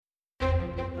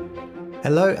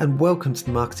Hello and welcome to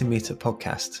the Marketing Meetup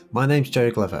podcast. My name's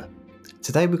Joe Glover.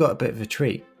 Today we've got a bit of a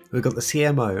treat. We've got the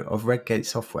CMO of Redgate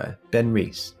Software, Ben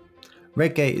Rees.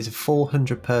 Redgate is a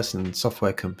 400-person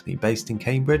software company based in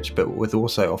Cambridge, but with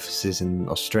also offices in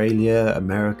Australia,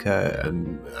 America,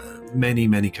 and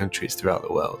many countries throughout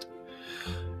the world.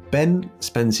 Ben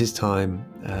spends his time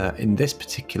in this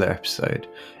particular episode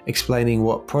explaining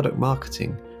what product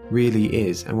marketing really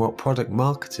is and what product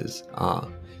marketers are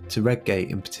to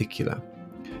Redgate in particular.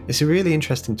 It's a really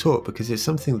interesting talk because it's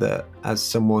something that, as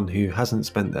someone who hasn't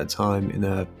spent their time in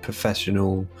a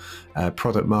professional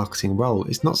product marketing role,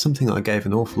 it's not something that I gave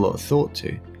an awful lot of thought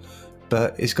to.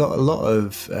 But it's got a lot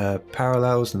of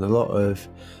parallels and a lot of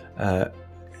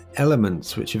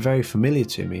elements which are very familiar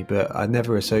to me, but I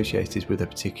never associated with a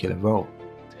particular role.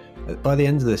 By the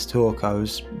end of this talk, I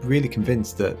was really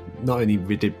convinced that not only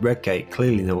did Redgate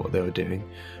clearly know what they were doing,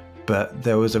 but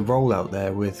there was a role out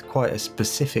there with quite a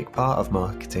specific part of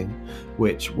marketing,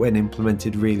 which, when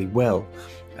implemented really well,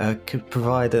 could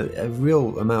provide a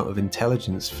real amount of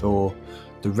intelligence for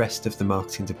the rest of the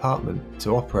marketing department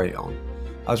to operate on.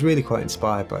 I was really quite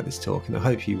inspired by this talk, and I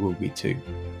hope you will be too.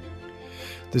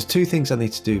 There's two things I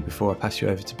need to do before I pass you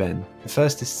over to Ben. The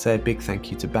first is to say a big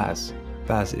thank you to Baz.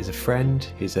 Baz is a friend,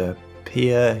 he's a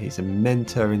peer, he's a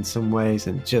mentor in some ways,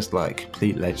 and just like a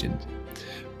complete legend.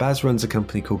 Baz runs a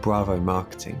company called Bravo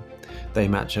Marketing. They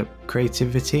match up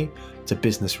creativity to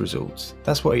business results.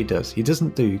 That's what he does. He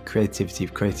doesn't do creativity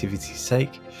for creativity's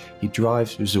sake. He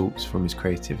drives results from his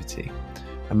creativity.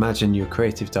 Imagine your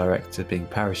creative director being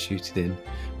parachuted in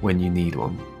when you need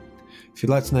one. If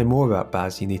you'd like to know more about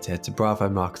Baz, you need to head to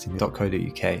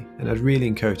bravomarketing.co.uk, and I'd really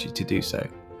encourage you to do so.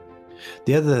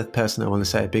 The other person I want to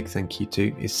say a big thank you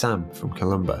to is Sam from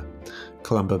Columba.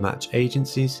 Columba match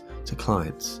agencies to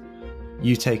clients.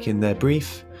 You take in their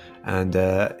brief and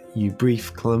you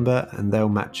brief Columba, and they'll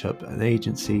match up an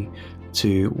agency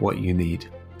to what you need.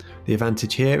 The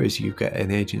advantage here is you get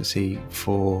an agency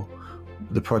for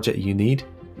the project you need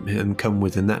and come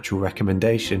with a natural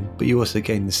recommendation, but you also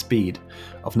gain the speed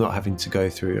of not having to go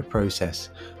through a process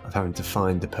of having to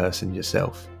find the person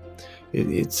yourself.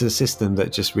 It's a system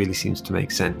that just really seems to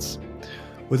make sense.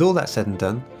 With all that said and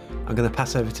done, I'm going to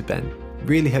pass over to Ben.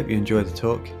 Really hope you enjoy the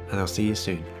talk, and I'll see you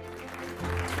soon.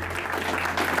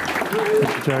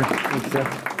 Thank you, Joe. Thank you, Joe.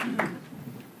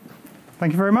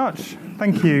 Thank you very much.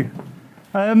 Thank you.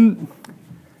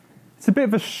 It's a bit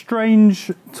of a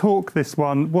strange talk, this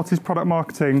one. What is product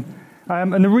marketing?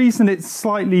 And the reason it's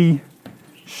slightly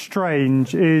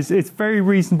strange is it's very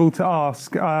reasonable to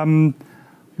ask,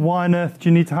 why on earth do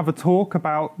you need to have a talk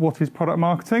about what is product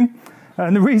marketing?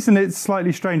 And the reason it's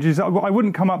slightly strange is I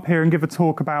wouldn't come up here and give a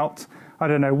talk about, I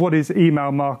don't know, what is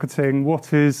email marketing,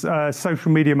 what is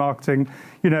social media marketing.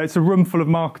 You know, it's a room full of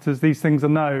marketers, these things are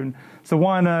known. So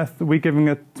why on earth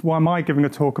why am I giving a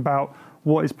talk about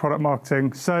what is product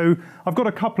marketing? So I've got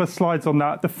a couple of slides on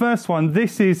that. The first one,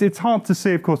 it's hard to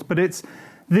see, of course, but there's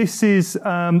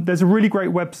a really great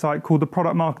website called the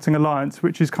Product Marketing Alliance,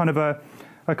 which is kind of a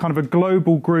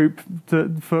global group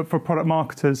for product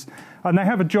marketers. And they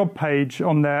have a job page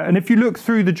on there. And if you look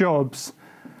through the jobs,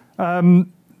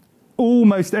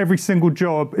 almost every single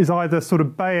job is either sort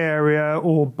of Bay Area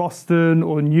or Boston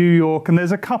or New York. And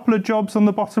there's a couple of jobs on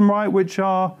the bottom right, which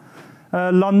are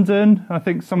London, I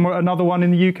think somewhere, another one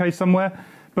in the UK somewhere.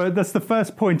 But that's the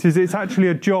first point, is it's actually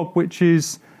a job which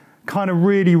is kind of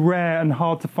really rare and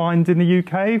hard to find in the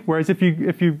UK. Whereas if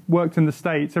you worked in the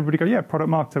States, everybody go, yeah,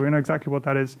 product marketer, we know exactly what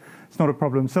that is. It's not a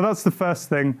problem. So that's the first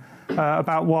thing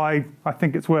about why I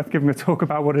think it's worth giving a talk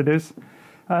about what it is.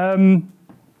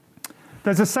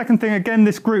 There's a second thing, again,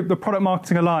 this group, the Product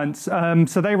Marketing Alliance.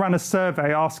 So they ran a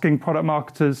survey asking product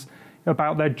marketers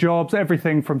about their jobs,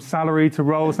 everything from salary to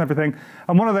roles and everything.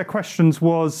 And one of their questions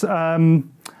was,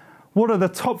 what are the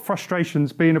top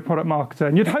frustrations being a product marketer?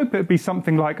 And you'd hope it'd be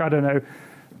something like, I don't know,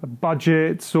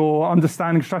 budgets or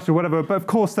understanding strategy or whatever. But of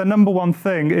course, their number one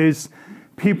thing is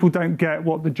people don't get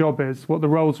what the job is, what the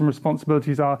roles and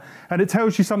responsibilities are. And it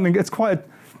tells you something,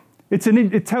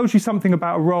 it tells you something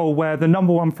about a role where the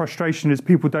number one frustration is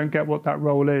people don't get what that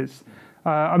role is.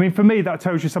 I mean, for me, that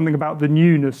tells you something about the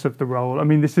newness of the role. I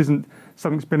mean, this isn't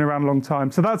something that's been around a long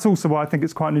time. So that's also why I think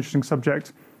it's quite an interesting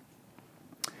subject.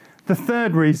 The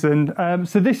third reason,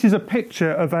 so this is a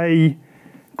picture of a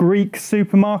Greek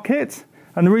supermarket.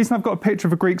 And the reason I've got a picture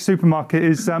of a Greek supermarket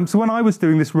is, so when I was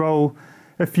doing this role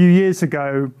a few years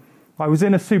ago, I was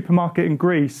in a supermarket in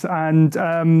Greece, and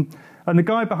the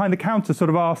guy behind the counter sort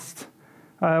of asked,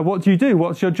 what do you do?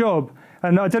 What's your job?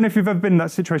 And I don't know if you've ever been in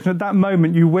that situation. At that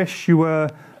moment, you wish you were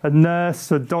a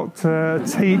nurse, a doctor, a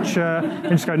teacher, and you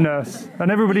just go nurse.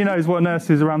 And everybody knows what a nurse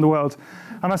is around the world.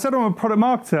 And I said, I'm a product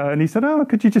marketer. And he said,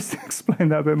 could you just explain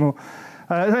that a bit more?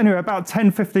 Anyway, about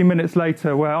 10, 15 minutes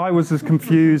later, where I was as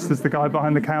confused as the guy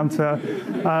behind the counter,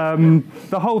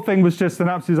 the whole thing was just an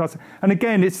absolute disaster. And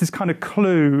again, it's this kind of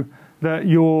clue that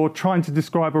you're trying to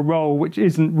describe a role which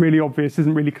isn't really obvious,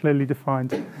 isn't really clearly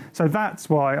defined. So that's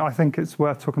why I think it's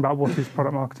worth talking about what is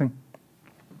product marketing.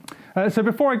 So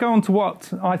before I go on to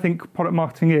what I think product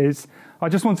marketing is, I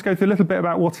just want to go through a little bit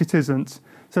about what it isn't.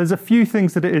 So there's a few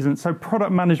things that it isn't. So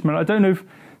product management, I don't know if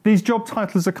these job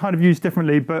titles are kind of used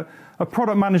differently, but a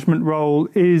product management role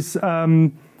is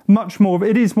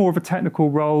it is more of a technical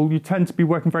role. You tend to be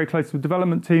working very closely with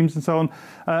development teams and so on,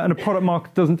 and a product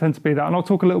marketer doesn't tend to be that. And I'll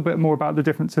talk a little bit more about the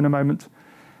difference in a moment.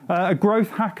 A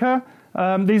growth hacker,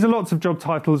 these are lots of job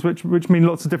titles which mean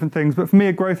lots of different things, but for me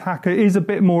a growth hacker is a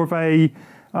bit more of a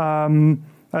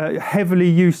heavily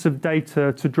use of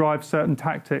data to drive certain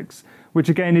tactics, which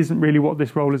again isn't really what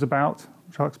this role is about,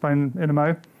 which I'll explain in a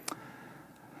mo.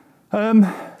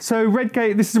 So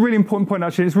Redgate, this is a really important point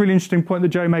actually. It's a really interesting point that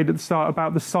Joe made at the start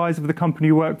about the size of the company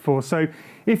you work for. So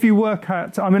if you work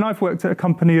at, I've worked at a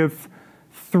company of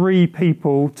 3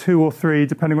 people, 2 or 3,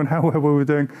 depending on how well we were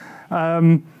doing.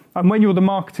 And when you're the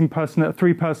marketing person at a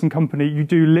 3-person company, you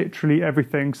do literally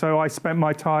everything. So I spent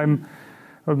my time,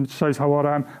 shows how old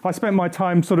I am, I spent my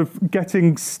time sort of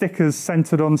getting stickers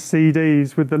centered on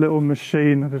CDs with the little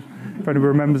machine. I don't know if anybody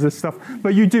remembers this stuff.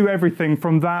 But you do everything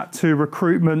from that to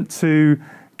recruitment to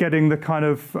getting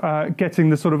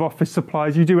the sort of office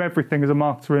supplies. You do everything as a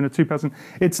marketer in a 2-person.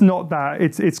 It's not that.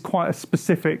 It's quite a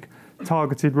specific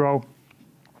targeted role.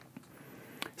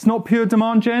 It's not pure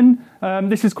demand gen.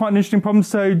 This is quite an interesting problem.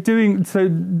 So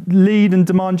lead and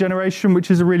demand generation, which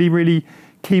is a really, really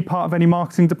key part of any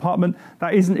marketing department.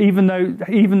 That isn't, even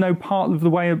though part of the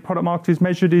way a product marketer is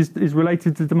measured is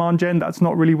related to demand gen, that's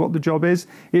not really what the job is.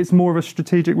 It's more of a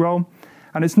strategic role.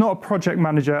 And it's not a project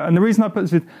manager. And the reason I put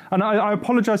this in, and I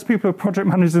apologize to people who are project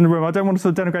managers in the room, I don't want to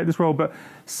sort of denigrate this role, but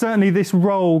certainly this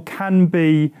role can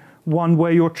be one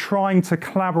where you're trying to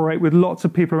collaborate with lots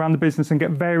of people around the business and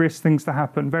get various things to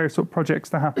happen, various sort of projects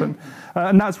to happen.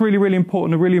 And that's really, really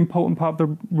important, a really important part of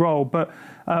the role. But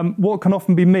what can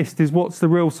often be missed is what's the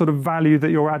real sort of value that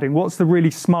you're adding? What's the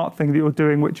really smart thing that you're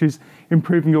doing, which is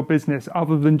improving your business,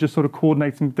 other than just sort of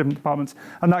coordinating different departments?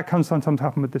 And that can sometimes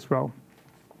happen with this role.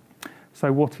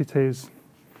 So what it is.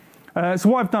 So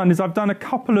what I've done is I've done a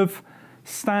couple of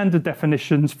standard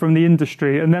definitions from the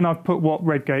industry, and then I've put what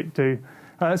Redgate do.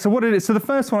 So what it is, so the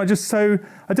first one,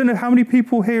 I don't know how many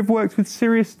people here have worked with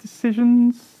Serious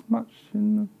Decisions much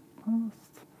in the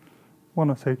past? 1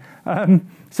 or 2.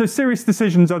 So Serious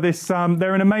Decisions are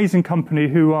they're an amazing company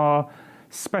who are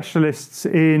specialists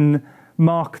in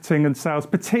marketing and sales.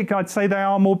 Particularly, I'd say they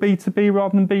are more B2B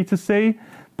rather than B2C,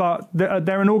 but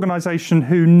they're an organisation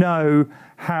who know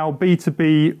how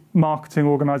B2B marketing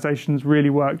organisations really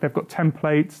work. They've got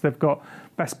templates, they've got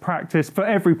best practice for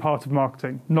every part of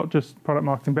marketing, not just product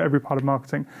marketing, but every part of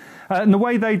marketing. And the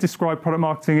way they describe product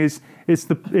marketing is it's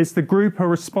the group who are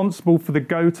responsible for the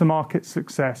go-to-market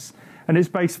success. And it's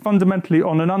based fundamentally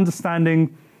on an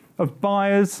understanding of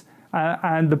buyers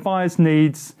and the buyers'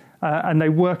 needs, and they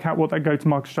work out what their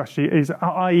go-to-market strategy is,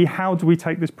 i.e. how do we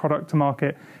take this product to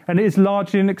market? And it is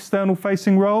largely an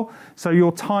external-facing role, so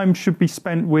your time should be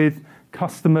spent with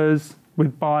customers,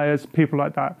 with buyers, people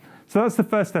like that. So that's the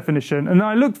first definition. And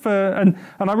I looked for, and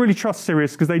I really trust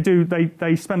Sirius because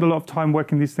they spend a lot of time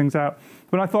working these things out.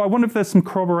 But I thought, I wonder if there's some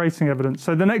corroborating evidence.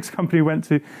 So the next company we went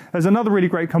to, there's another really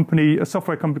great company, a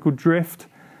software company called Drift.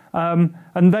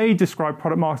 And they describe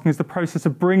product marketing as the process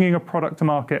of bringing a product to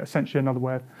market, essentially another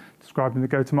way of describing the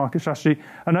go-to-market strategy,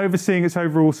 and overseeing its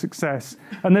overall success.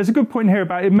 And there's a good point here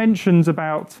about, it mentions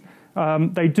about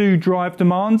they do drive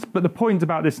demand, but the point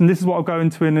about this, and this is what I'll go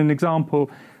into in an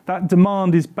example, that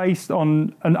demand is based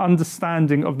on an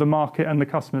understanding of the market and the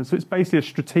customers. So it's basically a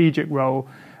strategic role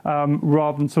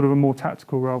rather than sort of a more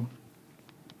tactical role.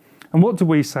 And what do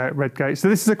we say at Redgate? So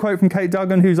this is a quote from Kate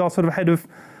Duggan, who's our sort of head of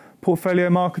portfolio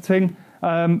marketing.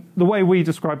 The way we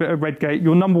describe it at Redgate,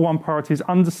 your number one priority is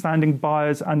understanding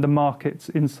buyers and the markets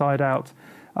inside out.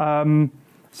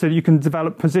 So you can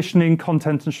develop positioning,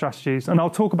 content and strategies. And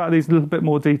I'll talk about these in a little bit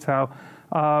more detail.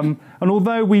 And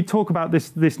although we talk about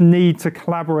this need to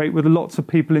collaborate with lots of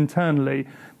people internally,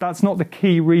 that's not the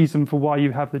key reason for why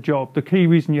you have the job. The key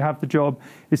reason you have the job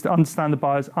is to understand the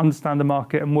buyers, understand the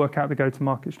market, and work out the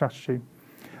go-to-market strategy.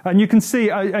 And you can see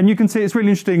it's really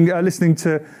interesting listening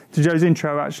to Joe's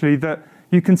intro, actually, that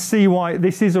you can see why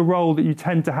this is a role that you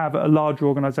tend to have at a larger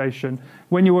organisation.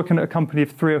 When you're working at a company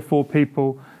of 3 or 4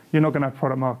 people, you're not going to have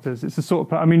product marketers. It's the sort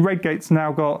of, I mean, Redgate's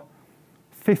now got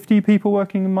 50 people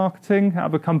working in marketing out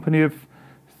of a company of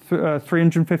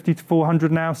 350 to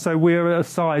 400 now. So we're at a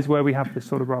size where we have this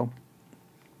sort of role.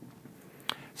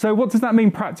 So what does that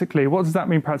mean practically? What does that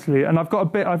mean practically? And I've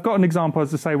got an example,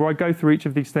 as I say, where I go through each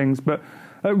of these things. But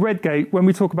at Redgate, when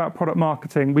we talk about product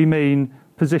marketing, we mean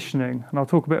positioning. And I'll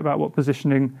talk a bit about what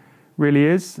positioning really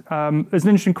is. There's an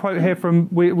interesting quote here from,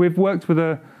 we've worked with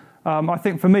I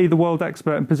think for me, the world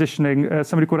expert in positioning,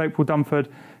 somebody called April Dunford,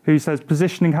 who says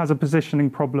positioning has a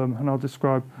positioning problem. And I'll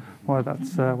describe why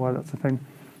that's a thing.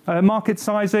 Market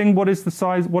sizing, what is the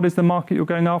size? What is the market you're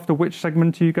going after? Which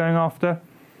segment are you going after?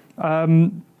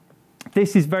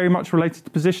 This is very much related to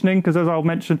positioning, because as I'll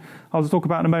talk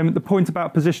about in a moment, the point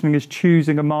about positioning is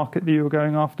choosing a market that you're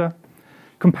going after.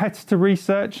 Competitor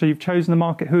research, so you've chosen a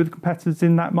market, who are the competitors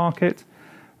in that market?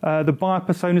 The buyer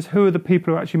personas, who are the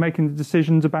people who are actually making the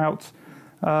decisions about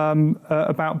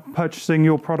purchasing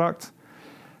your product?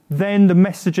 Then the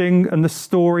messaging and the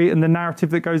story and the narrative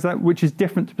that goes out, which is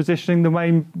different to positioning. The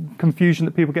main confusion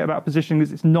that people get about positioning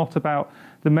is it's not about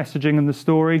the messaging and the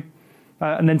story.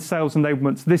 And then sales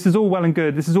enablement. So this is all well and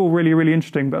good. This is all really, really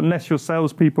interesting. But unless your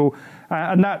salespeople,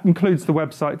 and that includes the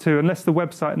website too, unless the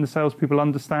website and the salespeople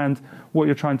understand what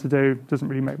you're trying to do, it doesn't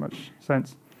really make much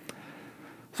sense.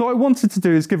 So what I wanted to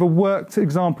do is give a worked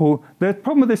example. The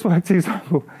problem with this worked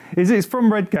example is it's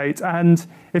from Redgate. And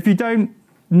if you don't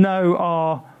know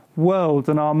our world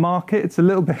and our market, it's a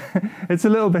little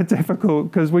bit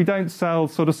difficult, because we don't sell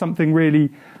sort of something really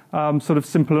sort of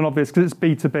simple and obvious, because it's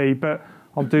B2B. But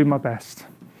I'll do my best.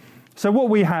 So what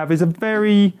we have is you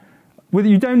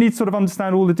don't need to sort of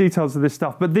understand all the details of this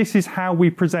stuff, but this is how we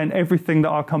present everything that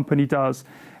our company does.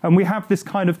 And we have this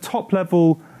kind of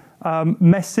top-level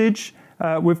message.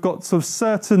 We've got sort of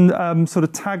certain sort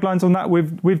of taglines on that.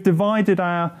 We've divided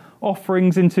our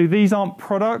offerings into, these aren't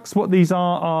products. What these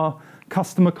are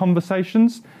customer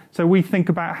conversations. So we think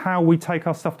about how we take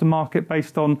our stuff to market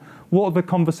based on what are the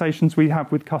conversations we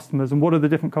have with customers and what are the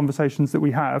different conversations that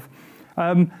we have.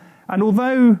 And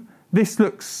although this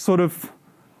looks sort of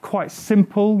quite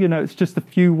simple, it's just a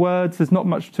few words, there's not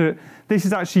much to it. This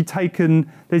is actually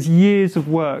there's years of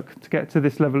work to get to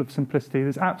this level of simplicity.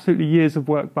 There's absolutely years of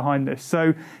work behind this.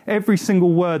 So every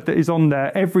single word that is on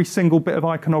there, every single bit of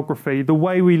iconography, the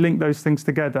way we link those things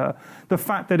together, the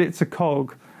fact that it's a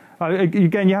cog.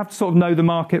 Again, you have to sort of know the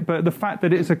market, but the fact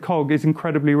that it's a cog is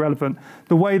incredibly relevant.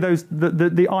 The way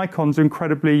the icons are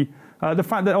incredibly... the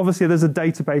fact that obviously there's a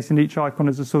database in each icon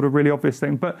is a sort of really obvious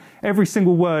thing, but every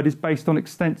single word is based on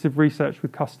extensive research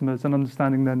with customers and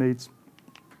understanding their needs.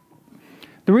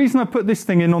 The reason I put this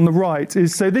thing in on the right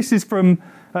is, so this is from,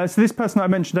 this person I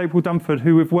mentioned, April Dunford,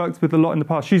 who we've worked with a lot in the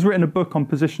past. She's written a book on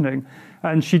positioning,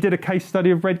 and she did a case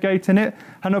study of Redgate in it.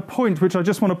 And a point which I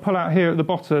just want to pull out here at the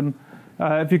bottom,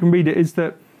 if you can read it, is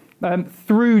that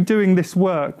through doing this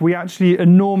work, we actually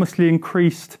enormously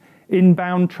increased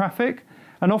inbound traffic.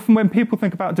 And often when people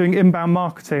think about doing inbound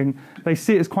marketing, they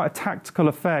see it as quite a tactical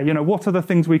affair. What are the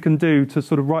things we can do to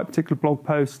sort of write particular blog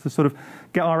posts, to sort of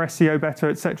get our SEO better,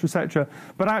 et cetera, et cetera.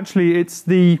 But actually, it's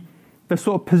the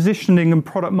sort of positioning and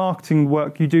product marketing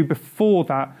work you do before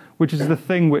that, which is the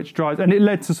thing which drives. And it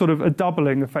led to sort of a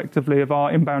doubling, effectively, of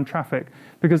our inbound traffic,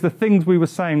 because the things we were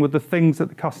saying were the things that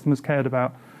the customers cared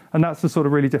about. And that's the sort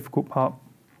of really difficult part.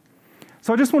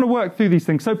 So I just want to work through these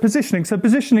things. So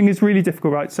positioning is really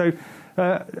difficult, right? So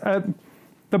the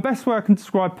best way I can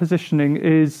describe positioning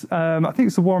is, I think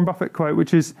it's a Warren Buffett quote,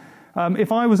 which is,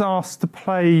 if I was asked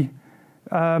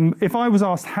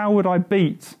how would I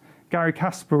beat Garry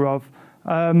Kasparov,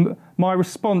 my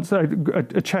response,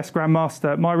 a chess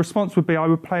grandmaster, my response would be I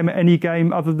would play him at any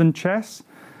game other than chess.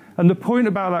 And the point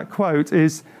about that quote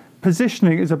is,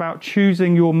 positioning is about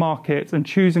choosing your market and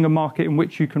choosing a market in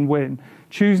which you can win,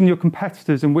 choosing your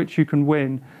competitors in which you can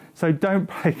win. So don't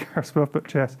play Kasparov at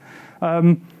chess.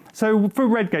 So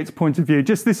from Redgate's point of view,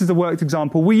 just this is a worked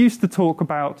example. We used to talk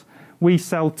about we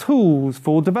sell tools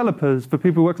for developers, for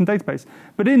people who work in database.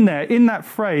 But in that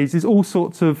phrase is all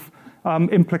sorts of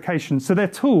implications. So they're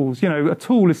tools. A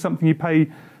tool is something you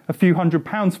pay a few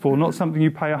 £100s for, not something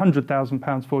you pay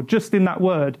 £100,000 for. Just in that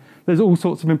word, there's all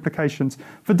sorts of implications.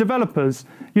 For developers,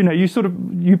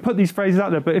 you put these phrases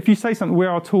out there, but if you say something, we're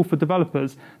our tool for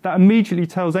developers, that immediately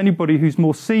tells anybody who's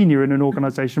more senior in an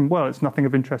organization, well, it's nothing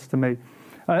of interest to me.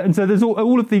 And so there's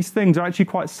all of these things are actually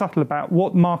quite subtle about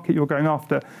what market you're going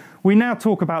after. We now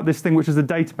talk about this thing, which is a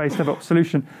database DevOps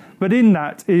solution, but in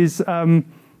that is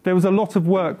there was a lot of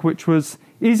work which was,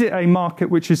 is it a market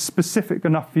which is specific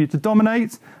enough for you to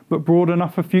dominate, but broad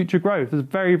enough for future growth? It's a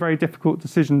very, very difficult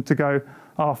decision to go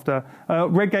after.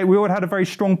 Redgate, we already had a very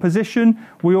strong position.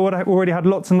 We already had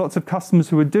lots and lots of customers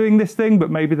who were doing this thing,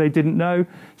 but maybe they didn't know.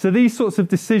 So these sorts of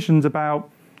decisions about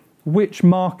which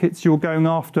markets you're going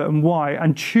after and why,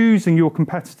 and choosing your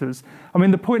competitors. I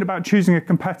mean, the point about choosing a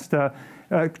competitor,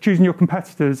 choosing your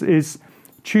competitors is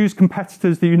choose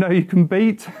competitors that you know you can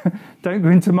beat. Don't go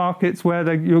into markets where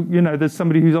there's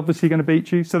somebody who's obviously going to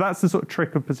beat you. So that's the sort of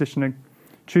trick of positioning,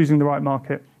 choosing the right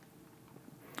market.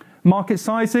 Market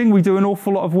sizing, we do an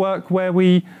awful lot of work where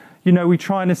we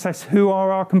try and assess who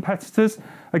are our competitors.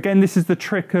 Again, this is the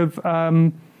trick of,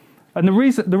 and the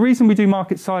reason we do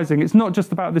market sizing, it's not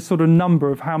just about this sort of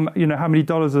number of how many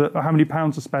dollars or how many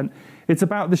pounds are spent. It's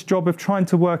about this job of trying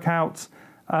to work out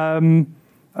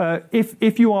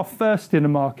if you are first in a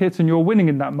market and you're winning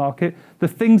in that market, the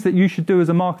things that you should do as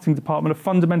a marketing department are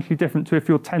fundamentally different to if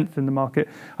you're 10th in the market.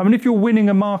 I mean, if you're winning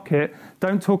a market,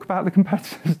 don't talk about the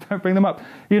competitors, don't bring them up.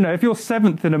 If you're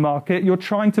 7th in a market, you're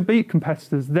trying to beat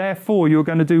competitors. Therefore, you're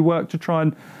going to do work to try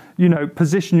and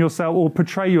position yourself or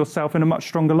portray yourself in a much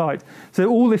stronger light. So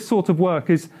all this sort of work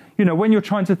is, when you're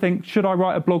trying to think, should I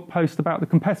write a blog post about the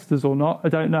competitors or not? I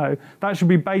don't know. That should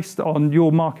be based on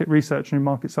your market research and your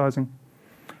market sizing.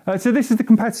 So this is the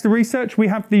competitor research. We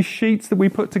have these sheets that we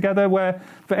put together where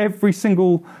for every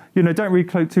single, don't read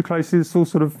too closely. It's all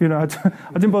sort of, I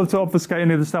didn't bother to obfuscate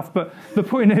any of the stuff. But the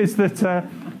point is that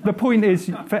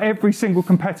for every single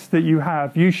competitor that you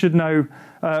have, you should know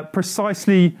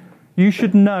precisely. You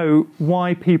should know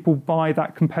why people buy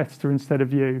that competitor instead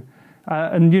of you,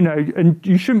 and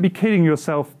you shouldn't be kidding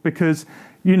yourself because.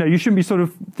 You shouldn't be sort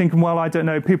of thinking, well, I don't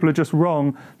know, people are just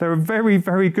wrong. There are very,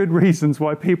 very good reasons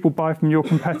why people buy from your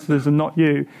competitors and not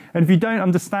you. And if you don't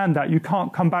understand that, you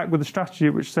can't come back with a strategy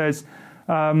which says,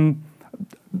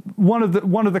 one of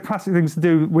the classic things to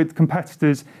do with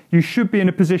competitors, you should be in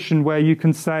a position where you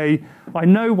can say, I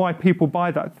know why people buy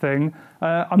that thing.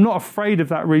 I'm not afraid of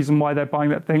that reason why they're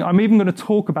buying that thing. I'm even going to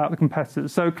talk about the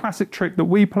competitors. So a classic trick that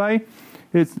we play,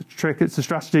 it's a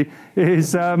strategy,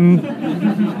 is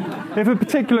if a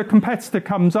particular competitor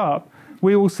comes up,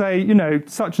 we will say,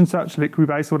 such and such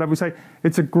Liquibase or whatever. We say,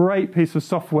 it's a great piece of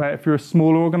software if you're a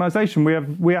smaller organization.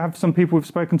 We have some people we've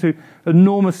spoken to,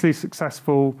 enormously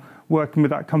successful working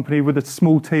with that company with a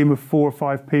small team of 4 or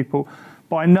 5 people.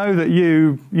 But I know that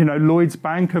Lloyds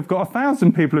Bank have got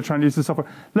 1,000 people who are trying to use the software.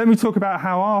 Let me talk about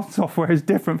how our software is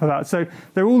different for that. So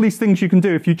there are all these things you can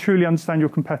do if you truly understand your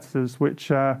competitors, which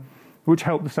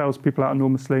help the salespeople out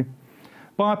enormously.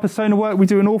 Buyer persona work, we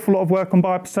do an awful lot of work on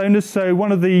buyer personas. So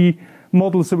one of the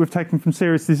models that we've taken from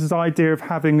Sirius is this idea of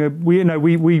having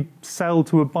we sell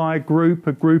to a buyer group,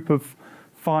 a group of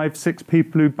 5, 6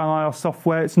 people who buy our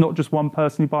software. It's not just one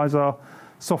person who buys our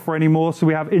software anymore. So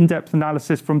we have in-depth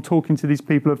analysis from talking to these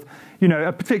people of,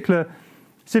 a particular.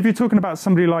 So if you're talking about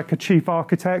somebody like a chief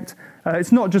architect,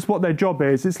 it's not just what their job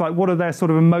is. It's like, what are their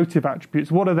sort of emotive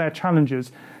attributes? What are their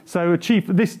challenges? So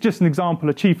this is just an example,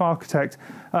 a chief architect,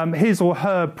 his or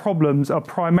her problems are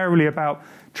primarily about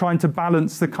trying to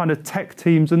balance the kind of tech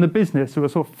teams and the business who are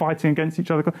sort of fighting against each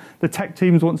other. The tech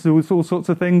teams want to do all sorts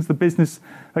of things. The business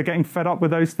are getting fed up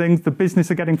with those things. The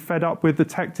business are getting fed up with the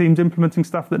tech teams implementing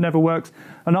stuff that never works.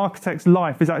 An architect's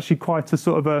life is actually quite a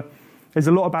sort of there's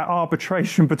a lot about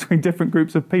arbitration between different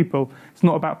groups of people. It's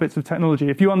not about bits of technology.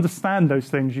 If you understand those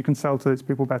things, you can sell to those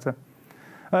people better.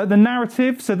 The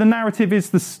narrative. So the narrative is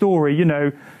the story.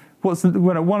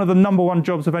 One of the number one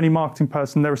jobs of any marketing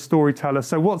person, they're a storyteller.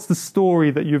 So what's the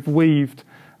story that you've weaved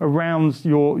around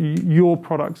your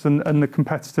products and the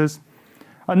competitors?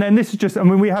 And then this is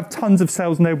we have tons of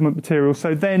sales enablement material.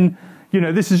 So then,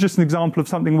 this is just an example of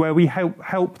something where we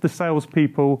help the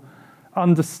salespeople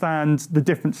understand the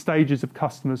different stages of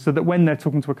customers so that when they're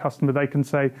talking to a customer, they can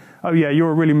say, oh yeah,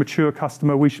 you're a really mature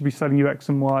customer. We should be selling you X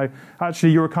and Y.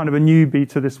 Actually, you're a kind of a newbie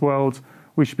to this world.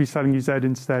 We should be selling you Z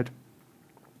instead.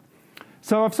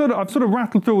 So I've sort of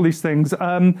rattled through all these things.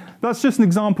 That's just an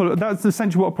example. That's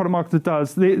essentially what a product marketer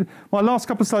does. My last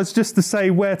couple of slides just to say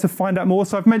where to find out more.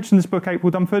 So I've mentioned this book,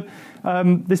 April Dunford.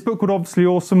 This book called Obviously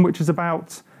Awesome, which is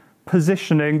about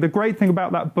positioning. The great thing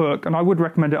about that book, and I would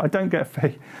recommend it, I don't get a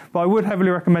fee, but I would heavily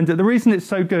recommend it. The reason it's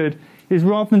so good is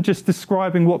rather than just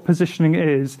describing what positioning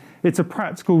is, it's a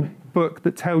practical book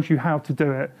that tells you how to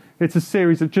do it. It's a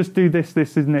series of just do this,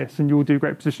 this, and this, and you'll do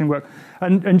great positioning work.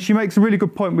 And she makes a really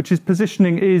good point, which is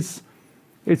positioning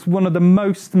it's one of the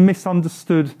most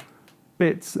misunderstood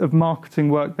bits of marketing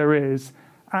work there is.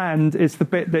 And it's the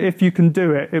bit that if you can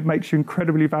do it, it makes you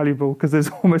incredibly valuable because there's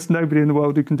almost nobody in the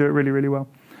world who can do it really, really well.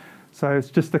 So it's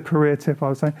just a career tip, I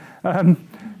would say.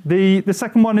 The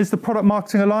second one is the Product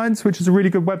Marketing Alliance, which is a really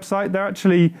good website.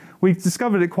 We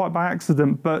discovered it quite by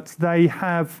accident, but they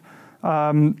have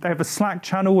a Slack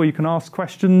channel where you can ask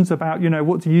questions about,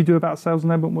 what do you do about sales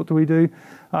enablement? What do we do?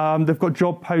 They've got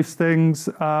job postings.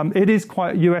 It is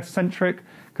quite US centric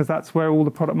because that's where all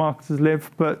the product marketers live.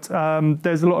 But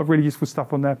there's a lot of really useful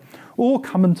stuff on there. Or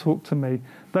come and talk to me.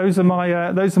 Those are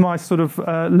my sort of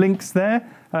links there.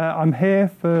 I'm here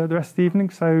for the rest of the evening,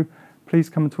 so please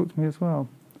come and talk to me as well.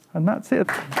 And that's it.